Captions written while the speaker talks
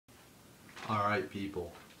Alright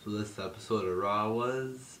people, so this episode of Raw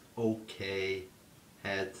was okay.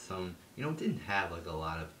 Had some, it didn't have like a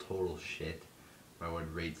lot of total shit. I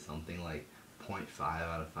would rate something like 0.5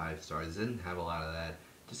 out of 5 stars. It didn't have a lot of that.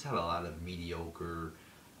 Just had a lot of mediocre,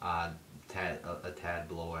 a tad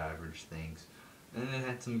below average things. And it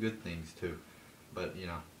had some good things too. But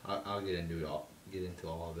I'll get into it all. Get into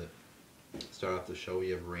all of it. Start off the show. We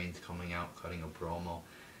have Reigns coming out, cutting a promo.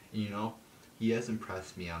 He has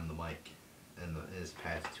impressed me on the mic in his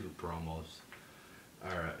past two promos,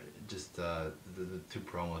 or just the two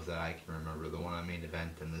promos that I can remember. The one on Main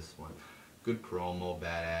Event and this one. Good promo,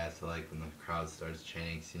 badass. I like when the crowd starts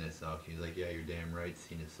chanting Cena sucks. He's like, yeah, you're damn right,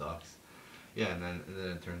 Cena sucks. Yeah, and then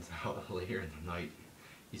it turns out later in the night,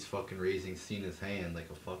 he's fucking raising Cena's hand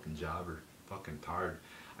like a fucking jobber, fucking tard.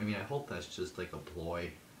 I mean, I hope that's just like a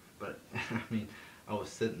ploy, but I mean, I was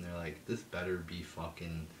sitting there like, this better be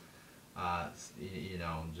fucking,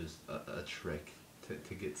 just a trick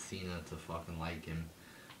to get Cena to fucking like him,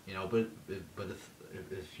 But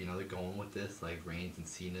if they're going with this, like Reigns and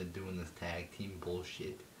Cena doing this tag team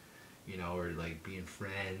bullshit, or like being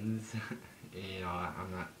friends,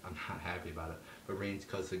 I'm not happy about it. But Reigns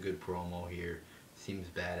cuts a good promo here. Seems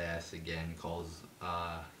badass again. Calls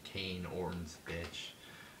Kane Orton's bitch.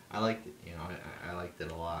 I liked it. I liked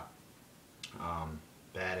it a lot.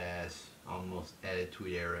 Badass, almost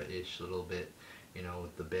Attitude Era-ish a little bit.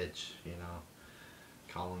 With the bitch.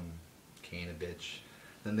 Calling Kane a bitch.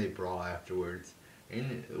 Then they brawl afterwards,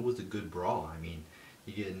 and it was a good brawl. I mean,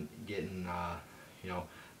 you getting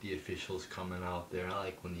the officials coming out there. I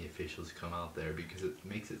like when the officials come out there because it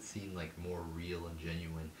makes it seem like more real and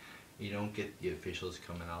genuine. You don't get the officials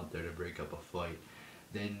coming out there to break up a fight.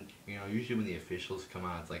 Then usually when the officials come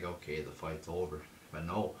out, it's like, okay, the fight's over. But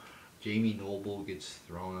no, Jamie Noble gets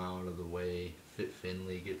thrown out of the way. Fit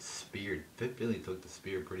Finlay gets speared. Fit Finlay took the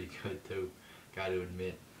spear pretty good too. Got to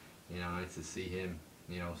admit, nice to see him.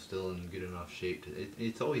 Still in good enough shape.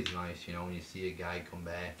 It's always nice, when you see a guy come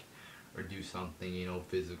back or do something,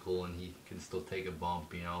 physical, and he can still take a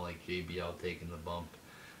bump, like JBL taking the bump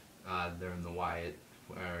during the Wyatt,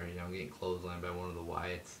 or, getting clotheslined by one of the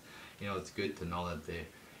Wyatts. It's good to know that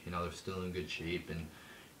they're still in good shape, and,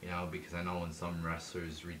 because I know when some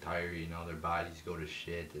wrestlers retire, their bodies go to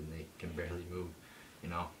shit and they can barely move,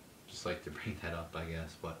 just like to bring that up, I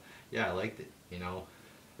guess. But, yeah, I liked it,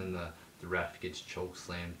 Then the ref gets choke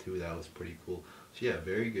slammed too. That was pretty cool. So yeah,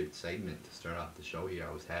 very good segment to start off the show here.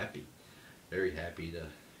 I was happy, very happy to,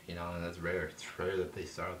 and that's rare. It's rare that they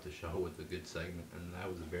start off the show with a good segment, and that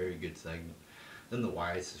was a very good segment. Then the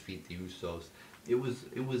Wyatts defeat the Usos. It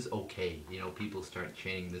was okay. People start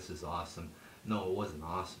chanting, "This is awesome." No, it wasn't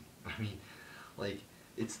awesome. I mean, like,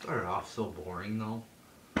 it started off so boring though.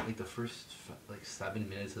 Like the first 7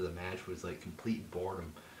 minutes of the match was like complete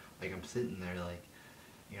boredom. Like I'm sitting there like,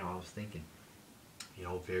 I was thinking,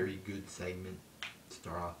 very good segment,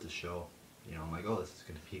 start off the show. I'm like, oh, this is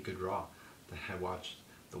going to be a good Raw. Then I watched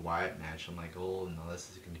the Wyatt match. I'm like, oh, no, this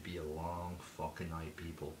is going to be a long fucking night,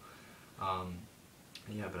 people.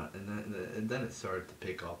 Yeah, but and then it started to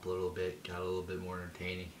pick up a little bit, got a little bit more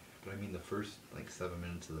entertaining. But I mean, the first 7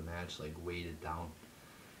 minutes of the match weighed it down,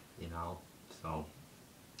 So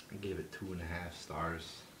I gave it 2.5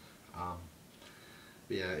 stars. But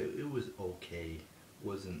yeah, it was okay.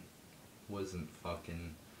 wasn't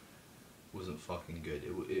fucking good.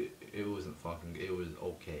 It wasn't fucking good. It was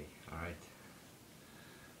okay. Alright.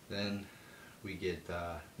 Then we get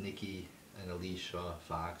Nikki and Alicia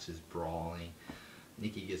Fox is brawling.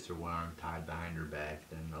 Nikki gets her one arm tied behind her back,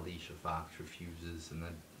 then Alicia Fox refuses and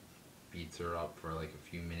then beats her up for a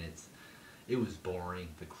few minutes. It was boring.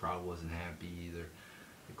 The crowd wasn't happy either.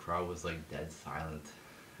 The crowd was dead silent,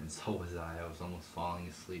 and so was I. I was almost falling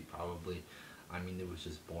asleep probably. I mean, it was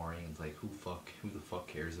just boring. It's like, who the fuck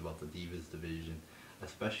cares about the Divas division?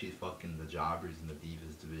 Especially fucking the jobbers in the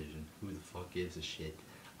Divas division. Who the fuck gives a shit?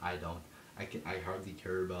 I don't. I hardly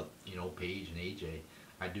care about, Paige and AJ.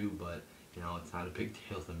 I do, but, it's not a big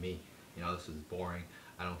deal to me. This is boring.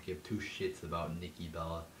 I don't give two shits about Nikki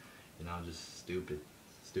Bella. Just stupid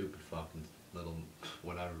fucking little,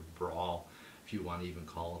 whatever, brawl, if you want to even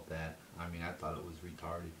call it that. I mean, I thought it was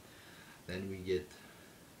retarded. Then we get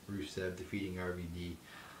Rusev defeating RVD.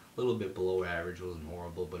 A little bit below average. It wasn't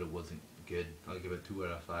horrible, but it wasn't good. I'll give it 2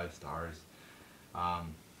 out of 5 stars.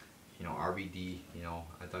 RVD,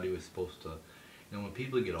 I thought he was supposed to, when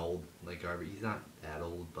people get old, like RVD, he's not that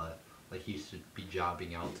old, but he should be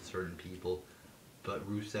jobbing out to certain people. But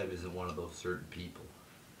Rusev isn't one of those certain people.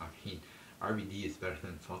 I mean, RVD is better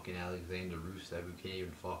than fucking Alexander Rusev, who can't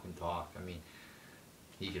even fucking talk. I mean,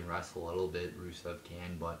 he can wrestle a little bit, Rusev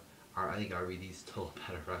can, but I think RVD's still a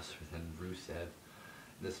better wrestler than Rusev.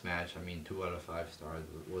 This match, I mean, 2 out of 5 stars.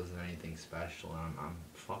 It wasn't anything special. And I'm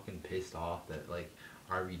fucking pissed off that, like,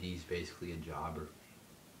 RVD's basically a jobber.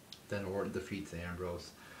 Then Orton defeats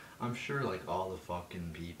Ambrose. I'm sure, like, all the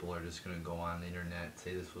fucking people are just gonna go on the internet,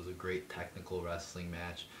 say this was a great technical wrestling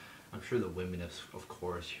match. I'm sure the women, of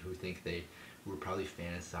course, who think they were probably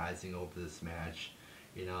fantasizing over this match,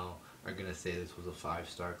 you know, are gonna say this was a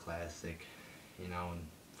 5-star classic, you know, and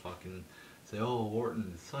fucking say, oh,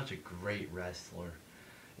 Orton is such a great wrestler.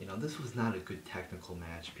 You know, this was not a good technical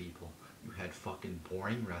match, people. You had fucking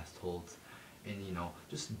boring rest holds and, you know,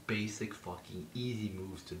 just basic fucking easy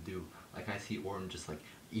moves to do. Like, I see Orton just, like,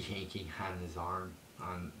 yanking on his arm,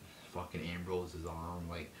 on fucking Ambrose's arm.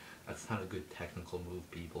 Like, that's not a good technical move,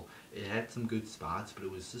 people. It had some good spots, but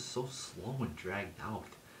it was just so slow and dragged out.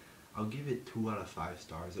 I'll give it 2 out of 5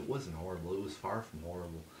 stars. It wasn't horrible. It was far from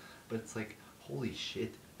horrible. But it's like, holy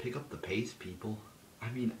shit, pick up the pace, people.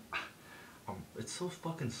 I mean, it's so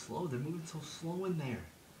fucking slow. They're moving so slow in there.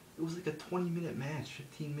 It was like a 20-minute match,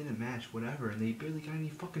 15-minute match, whatever, and they barely got any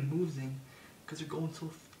fucking moves in because they're going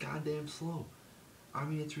so goddamn slow. I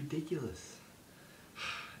mean, it's ridiculous.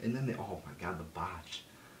 And then oh my god, the botch.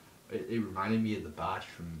 It reminded me of the botch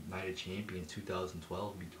from Night of Champions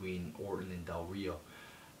 2012 between Orton and Del Rio.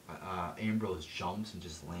 Ambrose jumps and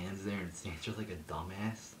just lands there and stands there like a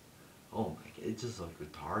dumbass. Oh my god, it just looked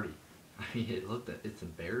retarded. I mean, it's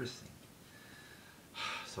embarrassing.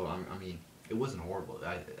 So, I mean, it wasn't horrible.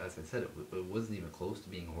 As I said, it wasn't even close to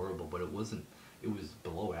being horrible, but it was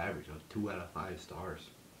below average. It was 2 out of 5 stars.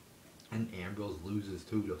 And Ambrose loses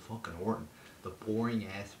too to fucking Orton. The boring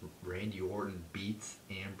ass Randy Orton beats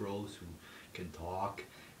Ambrose, who can talk.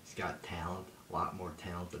 He's got talent, a lot more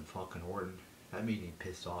talent than fucking Orton. That made me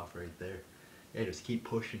pissed off right there. Yeah, just keep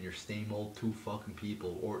pushing your same old 2 fucking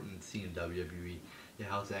people, Orton and CENA WWE. Yeah,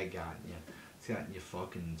 how's that gotten you? It's gotten you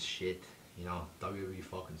fucking shit. You know, WWE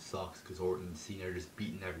fucking sucks because Orton and Cena are just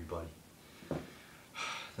beating everybody.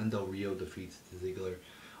 Then Del Rio defeats Ziggler.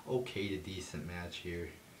 Okay to decent match here.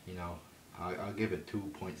 You know, I'll give it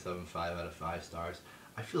 2.75 out of 5 stars.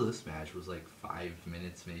 I feel this match was like 5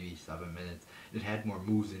 minutes, maybe 7 minutes. It had more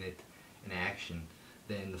moves in it, in action,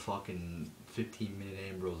 than the fucking 15-minute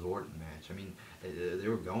Ambrose Orton match. I mean, they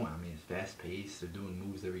were going. I mean, it's fast paced. They're doing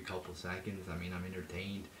moves every couple seconds. I mean, I'm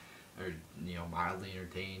entertained, or, you know, mildly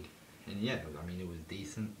entertained. And yeah, I mean, it was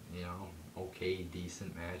decent, you know, okay,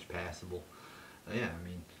 decent match, passable. Yeah, I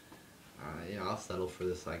mean, you know, I'll settle for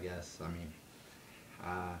this, I guess. I mean,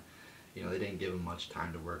 you know, they didn't give him much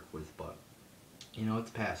time to work with, but, you know, it's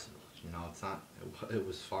passable. You know, it's not, it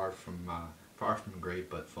was far from great,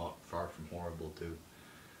 but far from horrible, too.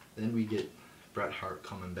 Then we get Bret Hart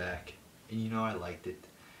coming back, and, you know, I liked it.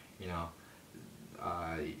 You know,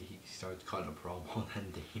 he starts cutting a promo,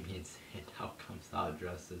 and then Damien Sandow comes out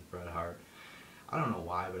dressed as Bret Hart. I don't know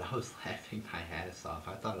why, but I was laughing my ass off.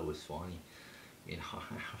 I thought it was funny. You know,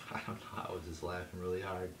 I don't know, I was just laughing really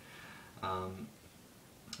hard.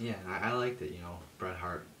 Yeah, and I liked it. You know, Bret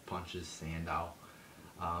Hart punches Sandow.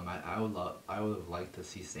 I would have liked to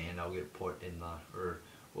see Sandow get put in the, or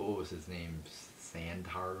what was his name,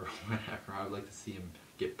 Sandhart or whatever. I would like to see him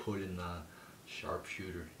get put in the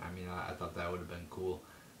sharpshooter. I mean, I thought that would have been cool.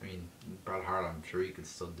 I mean, Bret Hart, I'm sure he could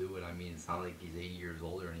still do it. I mean, it's not like he's 80 years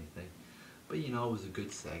old or anything. But, you know, it was a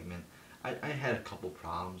good segment. I had a couple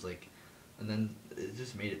problems, like, and then it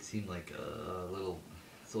just made it seem like a little,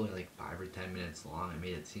 it's only like 5 or 10 minutes long. It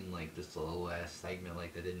made it seem like just a little ass segment,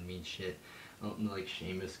 like that didn't mean shit. Like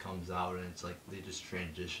Sheamus comes out and it's like they just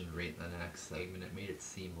transition right in the next segment. It made it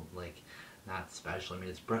seem like not special. I mean,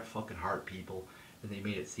 it's Bret fucking Hart, people, and they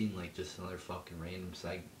made it seem like just another fucking random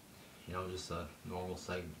segment. You know, just a normal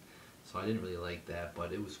segment. So I didn't really like that,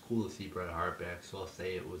 but it was cool to see Bret Hart back, so I'll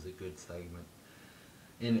say it was a good segment.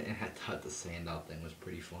 And I thought the Sandow thing was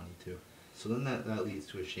pretty funny too. So then that leads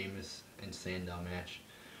to a Sheamus and Sandow match.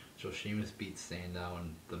 So Sheamus beats Sandow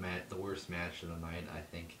in the worst match of the night, I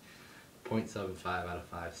think. 0.75 out of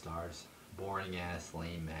 5 stars. Boring ass,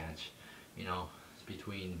 lame match. You know, it's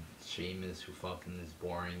between Sheamus, who fucking is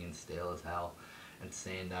boring and stale as hell, and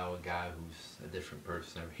Sandow, a guy who's a different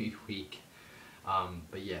person every week.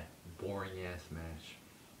 But yeah, boring ass match.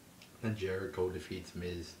 Then Jericho defeats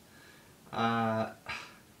Miz. A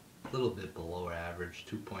little bit below average,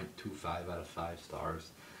 2.25 out of 5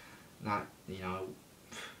 stars. Not, you know,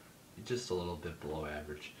 just a little bit below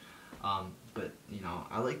average. But, you know,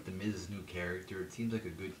 I like the Miz's new character. It seems like a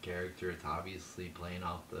good character. It's obviously playing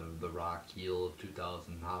off the Rock heel of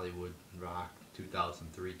 2000 Hollywood Rock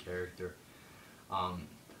 2003 character.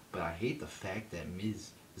 But I hate the fact that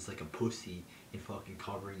Miz is like a pussy in fucking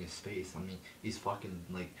covering his face. I mean, he's fucking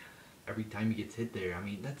like every time he gets hit there. I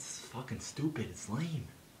mean, that's fucking stupid. It's lame.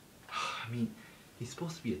 I mean, he's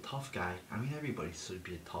supposed to be a tough guy. I mean, everybody should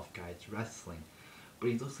be a tough guy. It's wrestling. But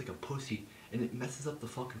he looks like a pussy, and it messes up the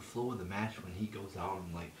fucking flow of the match when he goes out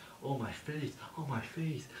and like, oh my face, oh my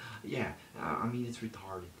face. Yeah, I mean, it's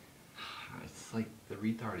retarded. It's like the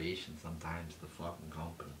retardation sometimes, the fucking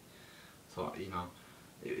company. So, you know,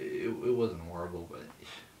 it wasn't horrible, but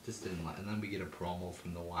just didn't like. And then we get a promo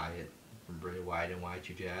from from Bray Wyatt and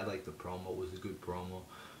Y2J. I like the promo. It was a good promo.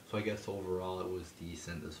 So I guess overall it was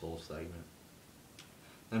decent, this whole segment.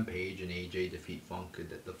 Then Paige and AJ defeat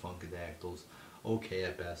the Funkadactyls. Okay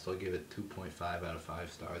at best. I'll give it 2.5 out of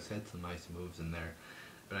 5 stars. Had some nice moves in there.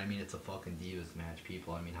 But I mean, it's a fucking Divas match,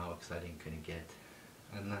 people. I mean, how exciting can it get?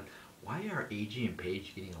 And then, why are AJ and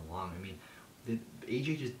Paige getting along? I mean,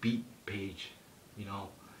 AJ just beat Paige, you know?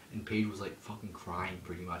 And Paige was like fucking crying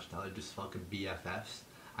pretty much. Now they're just fucking BFFs.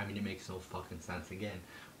 I mean, it makes no fucking sense. Again,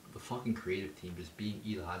 the fucking creative team just being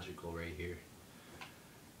illogical right here.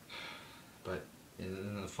 But, and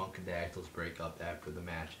then the Funkadactyls break up after the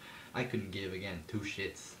match. I couldn't give, again, 2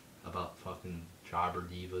 shits about fucking jobber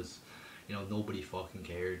divas. You know, nobody fucking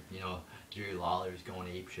cared. You know, Jerry Lawler's going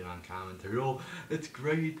apeshit on commentary. Oh, it's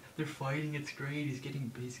great. They're fighting. It's great. He's getting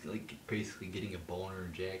basically getting a boner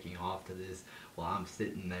and jacking off to this while I'm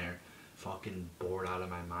sitting there fucking bored out of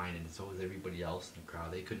my mind, and so was everybody else in the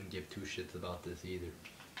crowd. They couldn't give 2 shits about this either.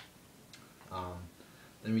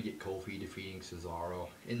 Then we get Kofi defeating Cesaro,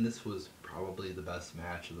 and this was probably the best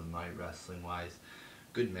match of the night wrestling wise.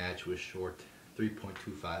 Good match, was short,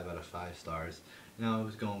 3.25 out of 5 stars. Now it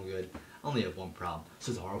was going good. I only have one problem.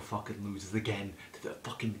 Cesaro fucking loses again to the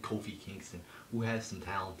fucking Kofi Kingston, who has some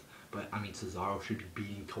talent. But I mean, Cesaro should be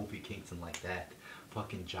beating Kofi Kingston like that.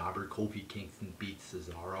 Fucking jobber Kofi Kingston beats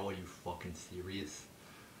Cesaro. Are you fucking serious?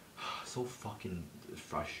 So fucking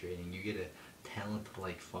frustrating. You get a talent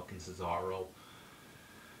like fucking Cesaro,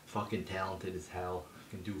 fucking talented as hell,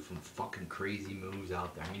 can do some fucking crazy moves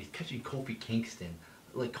out there. I mean, he's catching Kofi Kingston.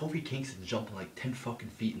 Like, Kofi Kingston jumping like 10 fucking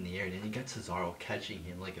feet in the air, and then you got Cesaro catching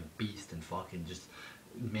him like a beast and fucking just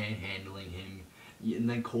manhandling him. And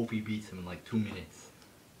then Kofi beats him in like 2 minutes.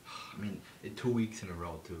 I mean, 2 weeks in a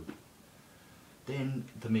row too. Then,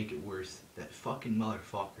 to make it worse, that fucking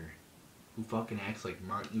motherfucker who fucking acts like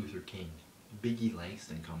Martin Luther King, Biggie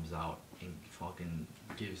Langston, comes out and fucking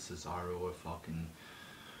gives Cesaro a fucking,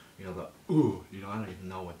 you know, the, ooh, you know, I don't even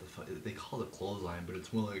know what the fuck, they call it a clothesline, but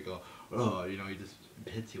it's more like a, oh, you know, he just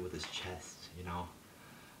hits you with his chest, you know.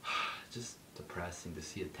 Just depressing to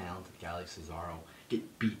see a talented guy like Cesaro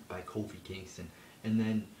get beat by Kofi Kingston, and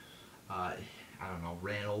then, I don't know,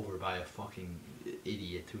 ran over by a fucking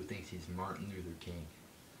idiot who thinks he's Martin Luther King.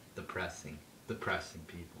 Depressing. Depressing,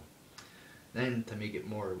 people. Then, to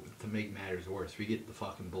make matters worse, we get the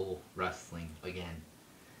fucking bull wrestling again.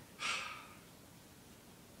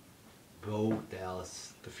 Bo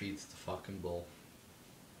Dallas defeats the fucking bull.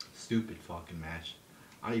 Stupid fucking match.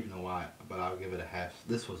 I don't even know why, but I'll give it a half.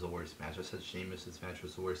 This was the worst match. I said Sheamus' match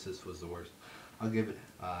was the worst. This was the worst. I'll give it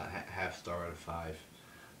a half star out of 5.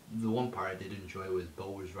 The one part I did enjoy was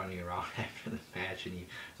Bo was running around after the match, and he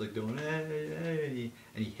was like doing, hey, hey,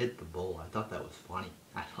 and he hit the bull. I thought that was funny.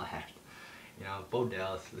 I laughed. You know, Bo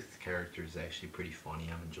Dallas, this character is actually pretty funny.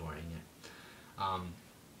 I'm enjoying it.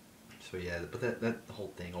 So yeah, but that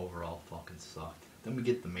whole thing overall fucking sucked. Then we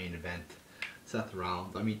get the main event. Seth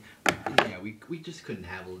Rollins. I mean, yeah, we just couldn't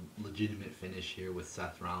have a legitimate finish here with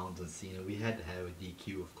Seth Rollins and Cena. We had to have a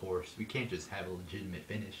DQ, of course. We can't just have a legitimate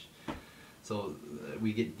finish. So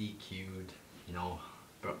we get DQ'd, you know,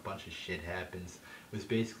 a bunch of shit happens. It was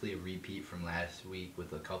basically a repeat from last week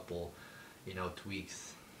with a couple, you know,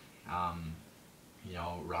 tweaks. You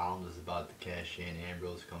know, Rollins was about to cash in,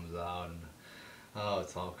 Ambrose comes out, and oh,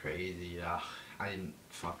 it's all crazy. I didn't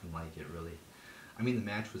fucking like it, really. I mean, the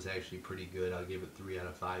match was actually pretty good. I'll give it 3 out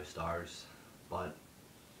of 5 stars. But,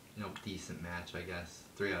 you know, decent match, I guess.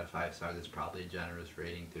 3 out of 5 stars is probably a generous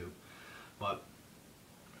rating, too. But,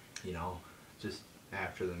 you know, just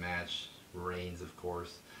after the match, Reigns, of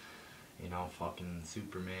course. You know, fucking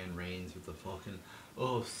Superman Reigns with the fucking,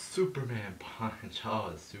 oh, Superman punch.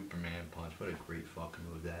 Oh, the Superman punch. What a great fucking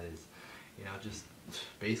move that is. You know, just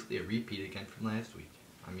basically a repeat again from last week.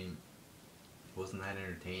 I mean, wasn't that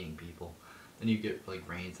entertaining, people? Then you get like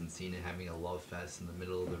Reigns and Cena having a love fest in the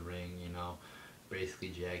middle of the ring, you know, basically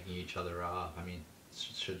jacking each other off. I mean,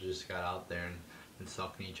 should have just got out there and been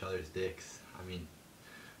sucking each other's dicks. I mean,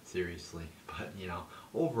 seriously. But, you know,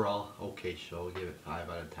 overall, okay show. Give it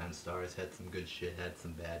 5 out of 10 stars. Had some good shit, had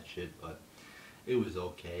some bad shit, but it was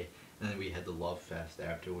okay. And then we had the love fest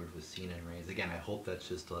afterward with Cena and Reigns. Again, I hope that's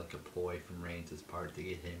just like a ploy from Reigns' part to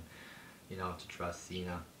get him, you know, to trust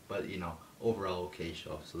Cena. But, you know, overall okay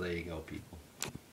show. So there you go, people.